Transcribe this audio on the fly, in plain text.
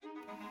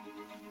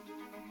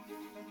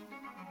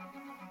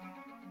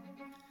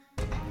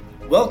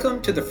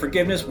Welcome to the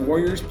Forgiveness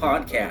Warriors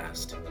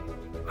podcast.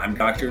 I'm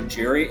Dr.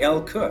 Jerry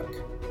L. Cook.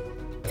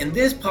 In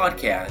this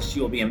podcast,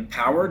 you'll be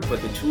empowered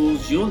with the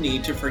tools you'll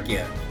need to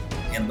forgive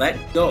and let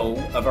go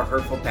of a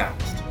hurtful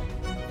past.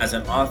 As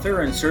an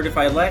author and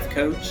certified life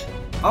coach,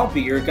 I'll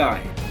be your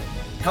guide,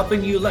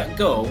 helping you let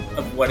go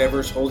of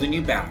whatever's holding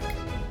you back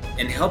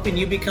and helping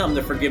you become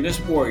the forgiveness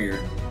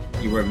warrior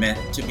you were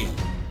meant to be.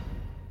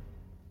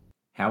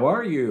 How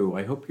are you?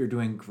 I hope you're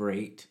doing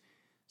great.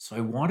 So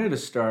I wanted to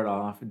start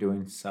off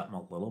doing something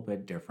a little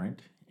bit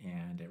different,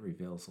 and it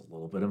reveals a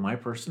little bit of my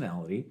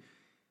personality.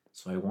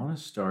 So I want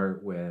to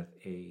start with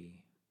a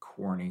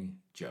corny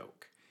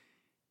joke.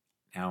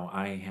 Now,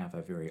 I have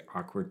a very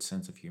awkward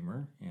sense of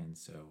humor, and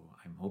so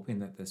I'm hoping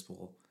that this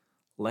will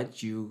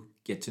let you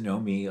get to know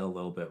me a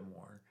little bit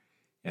more.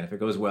 And if it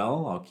goes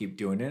well, I'll keep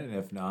doing it, and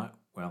if not,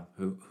 well,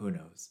 who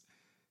knows?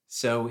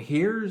 So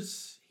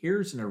here's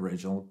an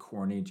original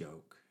corny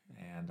joke,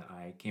 and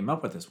I came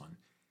up with this one.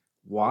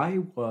 Why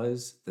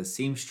was the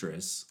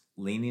seamstress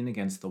leaning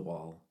against the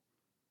wall?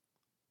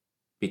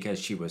 Because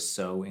she was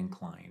so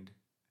inclined.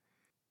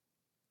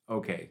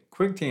 Okay,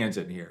 quick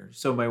tangent here.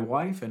 So my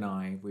wife and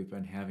I, we've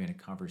been having a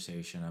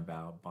conversation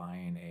about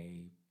buying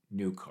a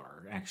new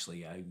car,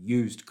 actually a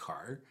used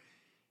car.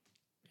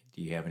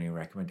 Do you have any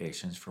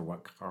recommendations for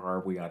what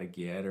car we ought to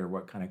get or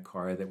what kind of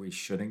car that we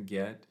shouldn't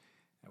get?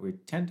 We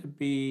tend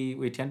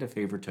to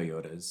favor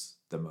Toyotas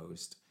the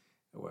most.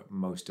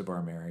 Most of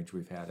our marriage,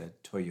 we've had a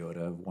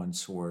Toyota of one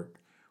sort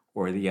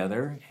or the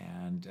other,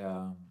 and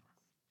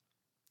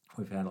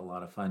we've had a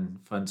lot of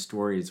fun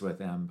stories with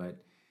them.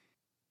 But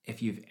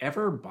if you've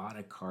ever bought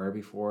a car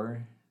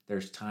before,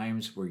 there's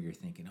times where you're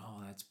thinking,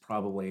 oh, that's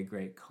probably a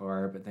great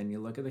car, but then you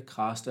look at the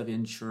cost of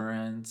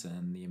insurance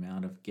and the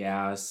amount of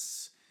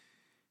gas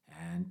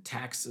and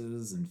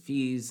taxes and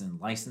fees and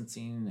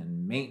licensing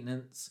and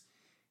maintenance,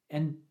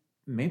 and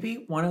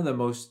maybe one of the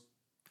most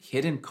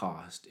hidden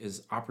cost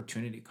is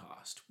opportunity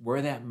cost,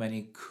 where that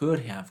money could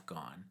have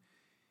gone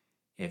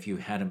if you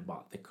hadn't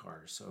bought the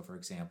car. So, for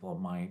example, it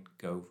might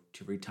go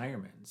to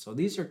retirement. So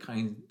these are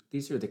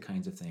the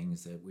kinds of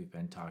things that we've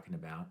been talking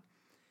about.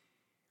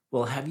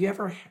 Well, have you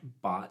ever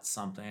bought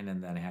something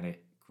and then had a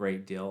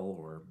great deal,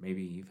 or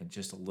maybe even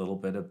just a little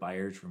bit of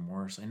buyer's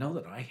remorse? I know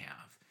that I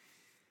have.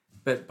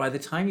 But by the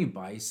time you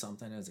buy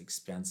something as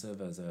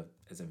expensive as a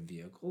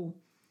vehicle,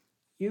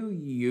 you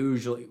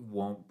usually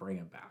won't bring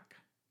it back.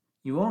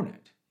 You own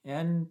it,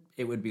 and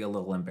it would be a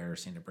little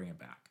embarrassing to bring it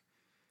back.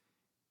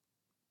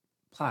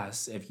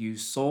 Plus, if you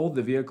sold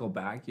the vehicle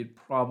back, you'd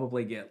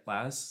probably get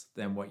less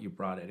than what you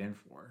brought it in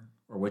for,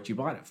 or what you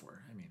bought it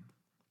for,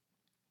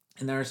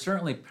 And there are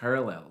certainly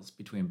parallels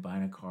between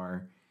buying a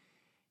car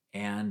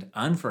and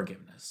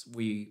unforgiveness.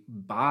 We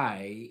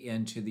buy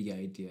into the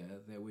idea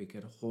that we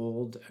could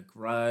hold a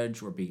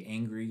grudge or be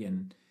angry,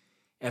 and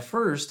at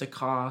first, the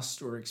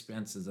cost or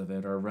expenses of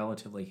it are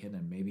relatively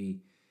hidden. Maybe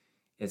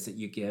it's that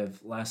you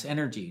give less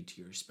energy to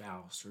your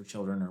spouse or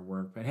children or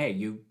work, but hey,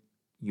 you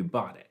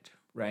bought it,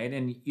 right?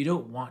 And you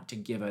don't want to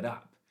give it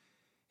up.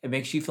 It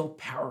makes you feel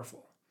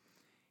powerful.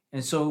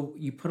 And so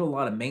you put a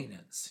lot of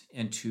maintenance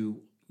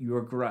into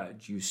your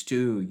grudge. You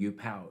stew, you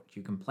pout,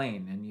 you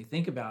complain, and you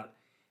think about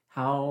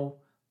how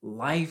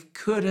life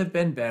could have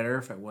been better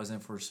if it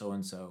wasn't for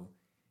so-and-so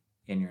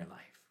in your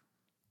life.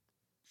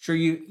 Sure,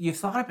 you've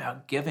thought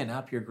about giving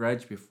up your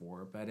grudge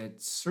before, but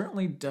it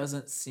certainly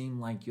doesn't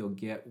seem like you'll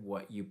get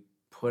what you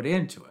put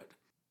into it.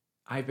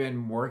 I've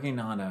been working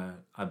on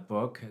a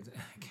book.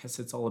 I guess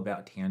it's all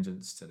about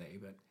tangents today,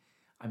 but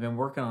I've been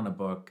working on a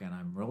book and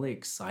I'm really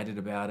excited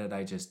about it.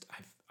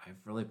 I've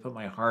really put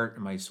my heart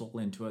and my soul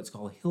into it. It's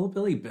called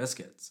Hillbilly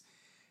Biscuits.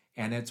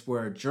 And it's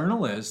where a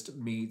journalist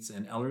meets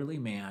an elderly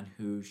man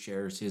who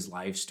shares his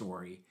life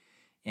story.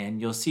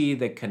 And you'll see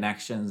the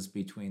connections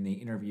between the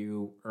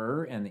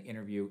interviewer and the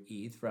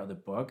interviewee throughout the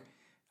book.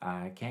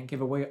 I can't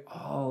give away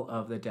all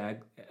of the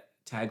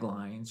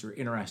taglines or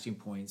interesting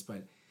points,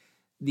 but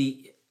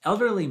the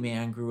elderly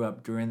man grew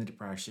up during the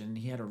Depression.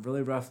 He had a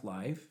really rough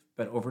life,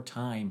 but over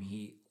time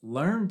he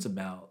learns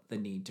about the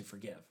need to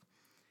forgive.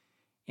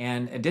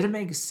 And it didn't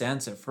make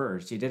sense at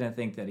first. He didn't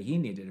think that he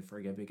needed to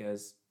forgive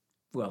because,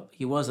 well,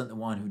 he wasn't the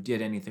one who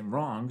did anything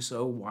wrong,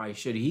 so why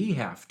should he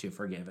have to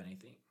forgive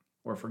anything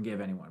or forgive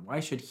anyone?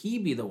 Why should he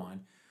be the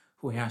one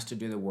who has to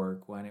do the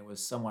work when it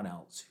was someone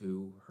else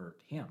who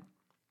hurt him?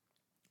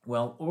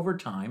 Well, over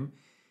time,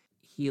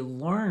 he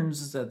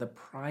learns that the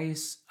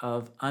price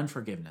of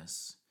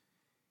unforgiveness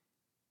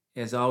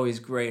is always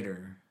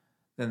greater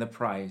than the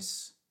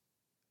price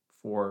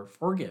for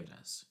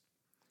forgiveness.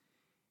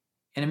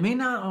 And it may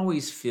not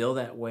always feel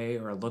that way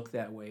or look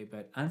that way,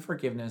 but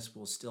unforgiveness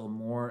will steal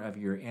more of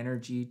your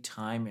energy,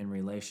 time, and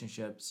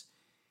relationships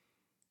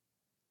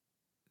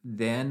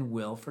than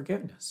will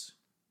forgiveness.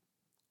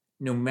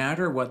 No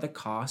matter what the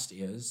cost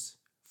is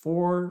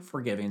for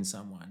forgiving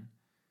someone,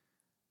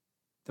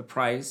 the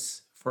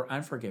price for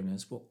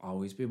unforgiveness will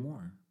always be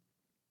more.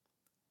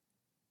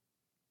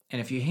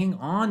 And if you hang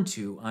on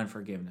to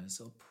unforgiveness,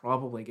 it'll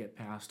probably get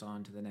passed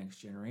on to the next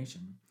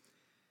generation.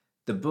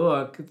 The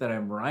book that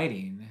I'm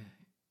writing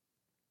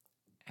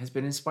has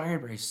been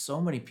inspired by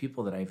so many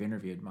people that I've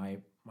interviewed. My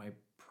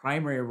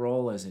primary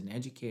role as an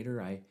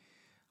educator,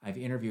 I've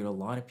interviewed a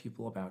lot of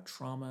people about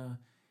trauma,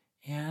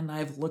 and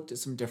I've looked at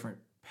some different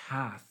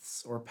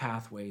paths or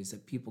pathways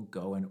that people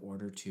go in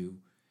order to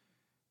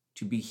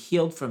be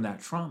healed from that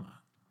trauma.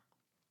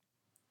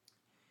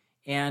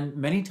 And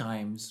many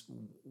times,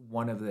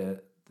 one of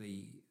the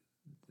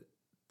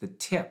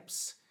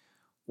tips,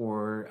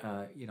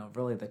 or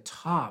really the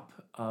top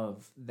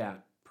of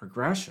that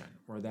progression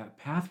or that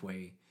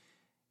pathway,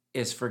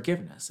 is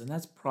forgiveness. And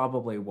that's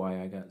probably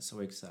why I got so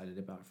excited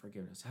about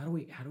forgiveness. How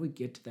do we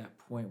get to that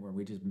point where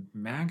we just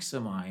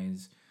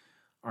maximize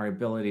our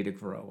ability to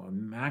grow,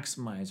 and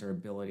maximize our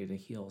ability to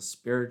heal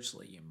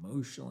spiritually,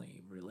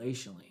 emotionally,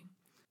 relationally?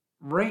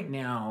 Right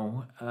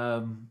now,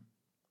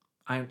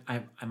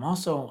 I'm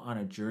also on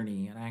a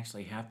journey, and I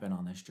actually have been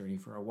on this journey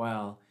for a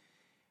while,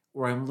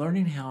 where I'm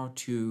learning how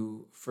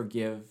to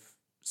forgive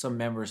some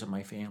members of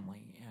my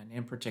family, and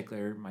in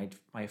particular,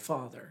 my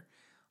father.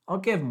 I'll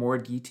give more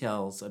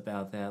details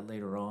about that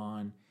later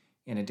on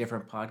in a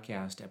different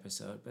podcast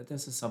episode, but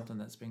this is something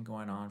that's been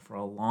going on for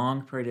a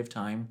long period of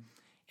time.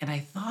 And I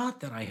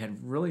thought that I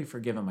had really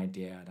forgiven my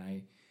dad.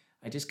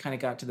 I just kind of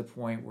got to the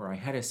point where I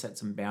had to set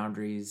some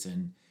boundaries,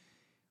 and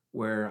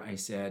where I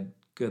said,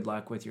 good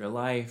luck with your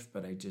life,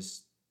 but I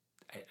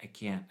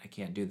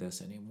can't do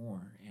this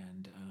anymore.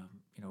 And,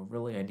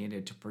 really I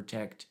needed to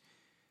protect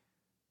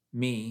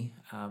me,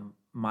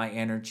 my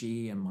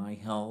energy and my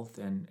health.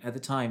 And at the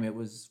time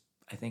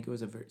I think it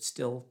was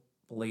still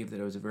believe that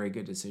it was a very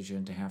good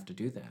decision to have to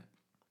do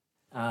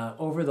that.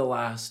 Over the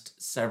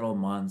last several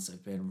months,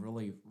 I've been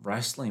really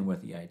wrestling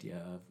with the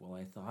idea of, well,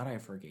 I thought I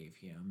forgave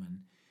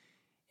him,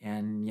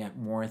 and yet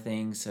more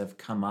things have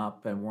come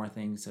up and more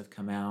things have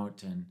come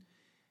out, and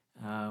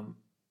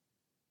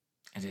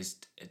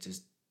it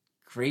just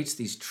creates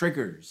these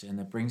triggers, and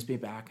that brings me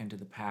back into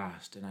the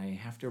past, and I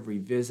have to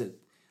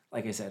revisit.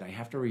 Like I said, I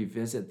have to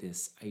revisit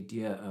this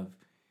idea of,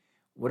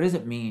 what does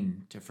it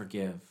mean to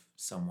forgive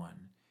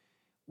someone?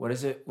 What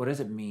does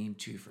it mean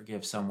to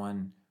forgive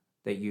someone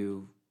that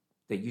you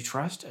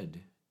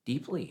trusted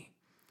deeply?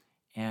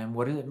 And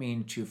what does it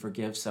mean to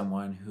forgive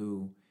someone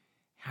who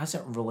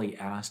hasn't really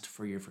asked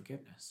for your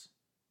forgiveness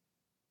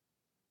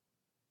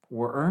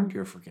or earned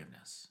your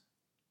forgiveness?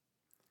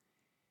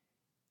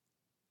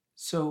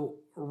 So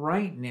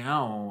right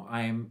now,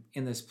 I'm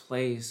in this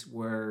place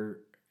where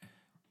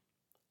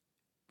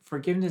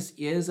forgiveness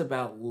is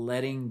about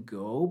letting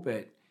go,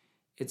 but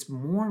it's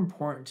more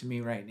important to me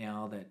right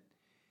now that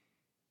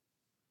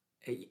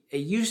it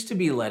used to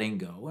be letting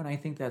go, and I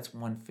think that's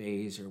one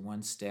phase or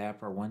one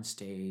step or one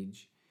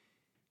stage.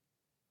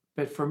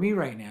 But for me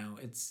right now,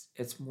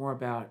 it's more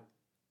about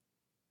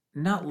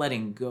not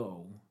letting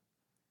go,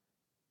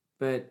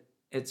 but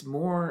it's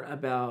more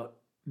about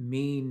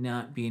me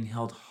not being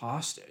held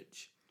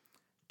hostage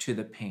to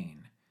the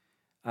pain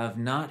of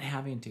not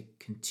having to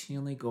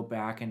continually go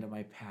back into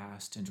my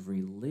past and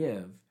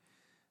relive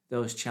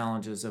those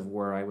challenges of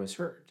where I was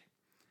hurt.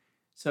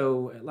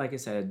 So, like I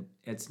said,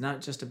 it's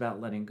not just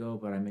about letting go,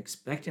 but I'm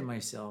expecting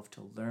myself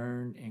to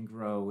learn and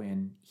grow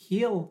and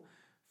heal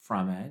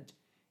from it.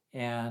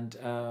 And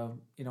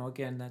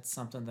again, that's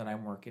something that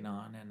I'm working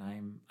on, and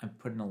I'm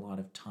putting a lot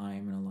of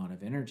time and a lot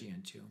of energy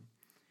into.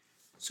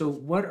 So,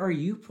 what are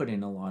you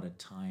putting a lot of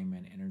time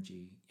and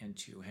energy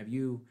into? Have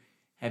you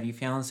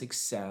found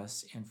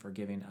success in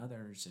forgiving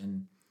others?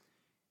 And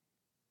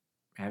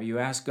have you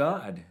asked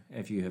God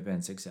if you have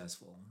been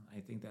successful? I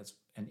think that's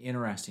an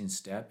interesting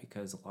step,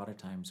 because a lot of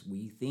times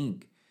we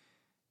think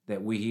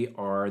that we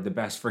are the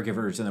best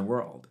forgivers in the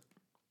world.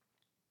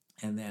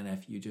 And then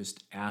if you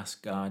just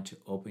ask God to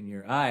open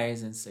your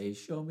eyes and say,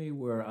 show me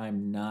where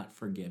I'm not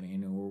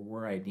forgiving or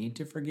where I need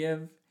to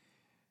forgive,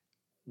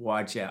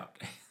 watch out.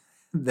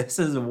 This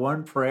is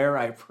one prayer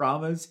I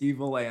promise He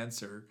will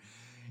answer.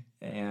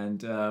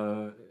 And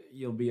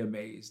you'll be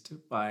amazed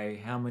by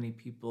how many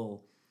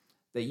people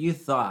that you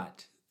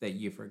thought that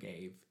you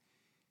forgave,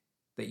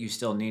 that you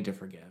still need to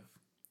forgive.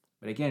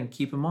 But again,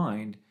 keep in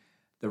mind,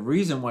 the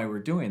reason why we're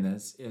doing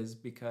this is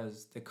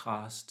because the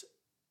cost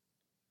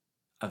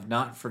of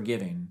not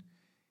forgiving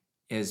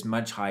is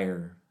much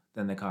higher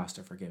than the cost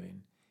of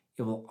forgiving.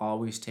 It will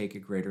always take a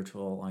greater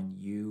toll on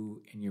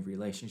you and your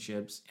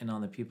relationships and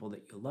on the people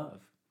that you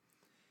love.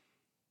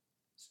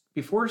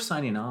 Before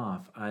signing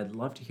off, I'd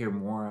love to hear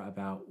more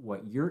about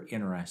what you're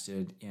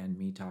interested in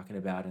me talking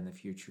about in the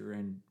future,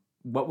 and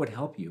what would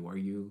help you. Are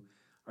you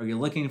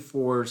looking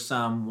for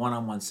some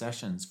one-on-one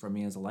sessions from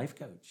me as a life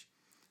coach,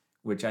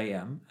 which I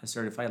am, a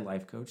certified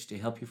life coach, to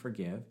help you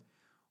forgive?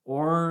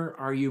 Or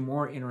are you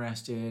more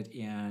interested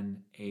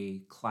in a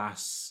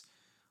class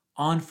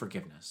on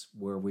forgiveness,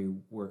 where we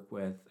work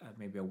with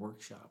maybe a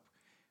workshop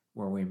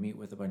where we meet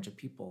with a bunch of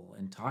people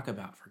and talk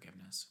about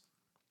forgiveness?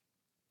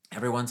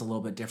 Everyone's a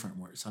little bit different,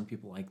 where some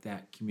people like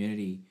that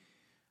community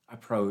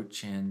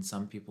approach, and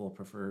some people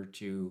prefer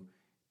to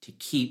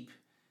keep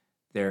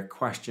their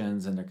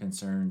questions and their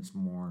concerns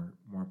more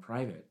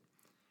private.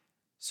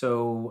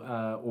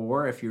 So,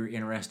 or if you're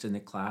interested in the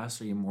class,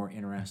 or you're more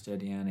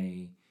interested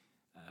in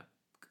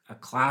a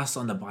class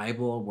on the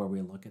Bible where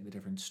we look at the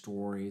different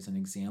stories and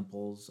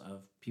examples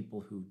of people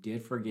who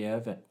did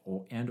forgive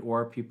and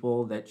or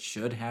people that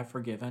should have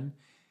forgiven.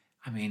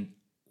 I mean,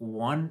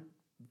 one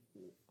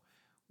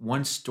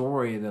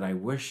story that I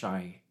wish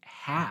I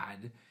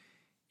had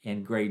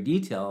in great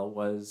detail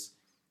was,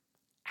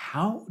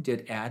 how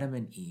did Adam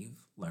and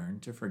Eve learn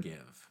to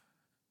forgive?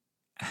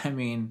 I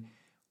mean,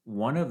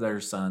 one of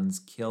their sons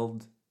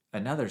killed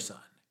another son.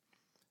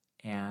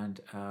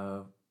 And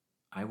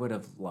I would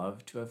have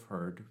loved to have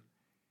heard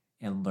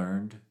and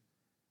learned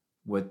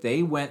what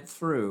they went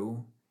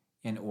through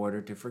in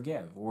order to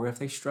forgive, or if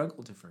they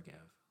struggled to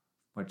forgive,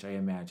 which I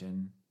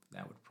imagine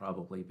that would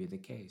probably be the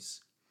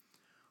case.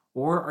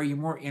 Or are you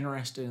more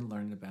interested in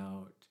learning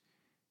about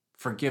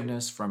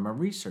forgiveness from a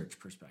research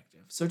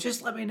perspective? So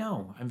just let me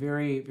know. I'm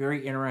very,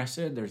 very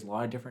interested. There's a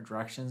lot of different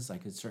directions I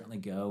could certainly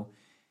go.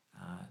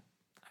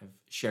 I've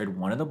shared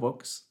one of the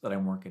books that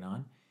I'm working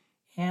on,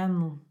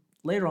 and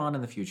later on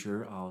in the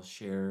future, I'll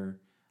share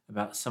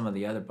about some of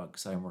the other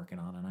books I'm working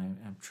on, and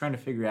I'm trying to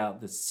figure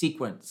out the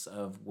sequence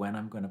of when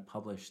I'm going to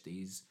publish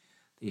these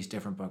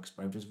different books.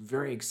 But I'm just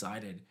very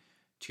excited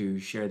to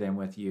share them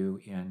with you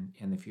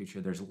in the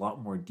future. There's a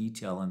lot more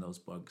detail in those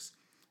books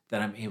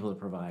that I'm able to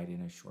provide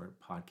in a short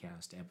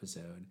podcast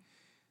episode.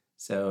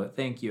 So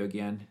thank you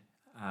again.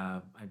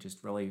 I'm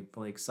just really,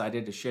 really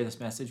excited to share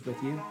this message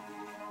with you.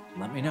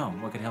 Let me know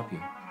what could help you.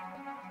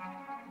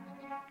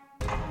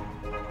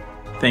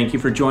 Thank you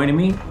for joining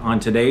me on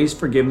today's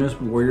Forgiveness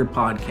Warrior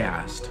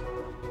podcast.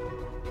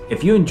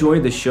 If you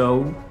enjoyed the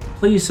show,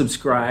 please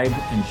subscribe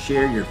and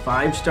share your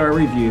 5-star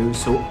review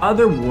so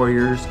other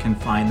warriors can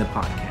find the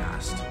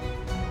podcast.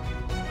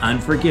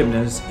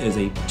 Unforgiveness is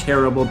a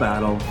terrible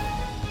battle,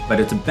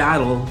 but it's a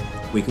battle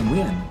we can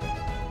win.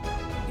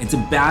 It's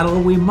a battle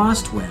we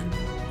must win,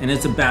 and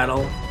it's a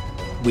battle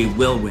we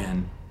will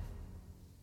win.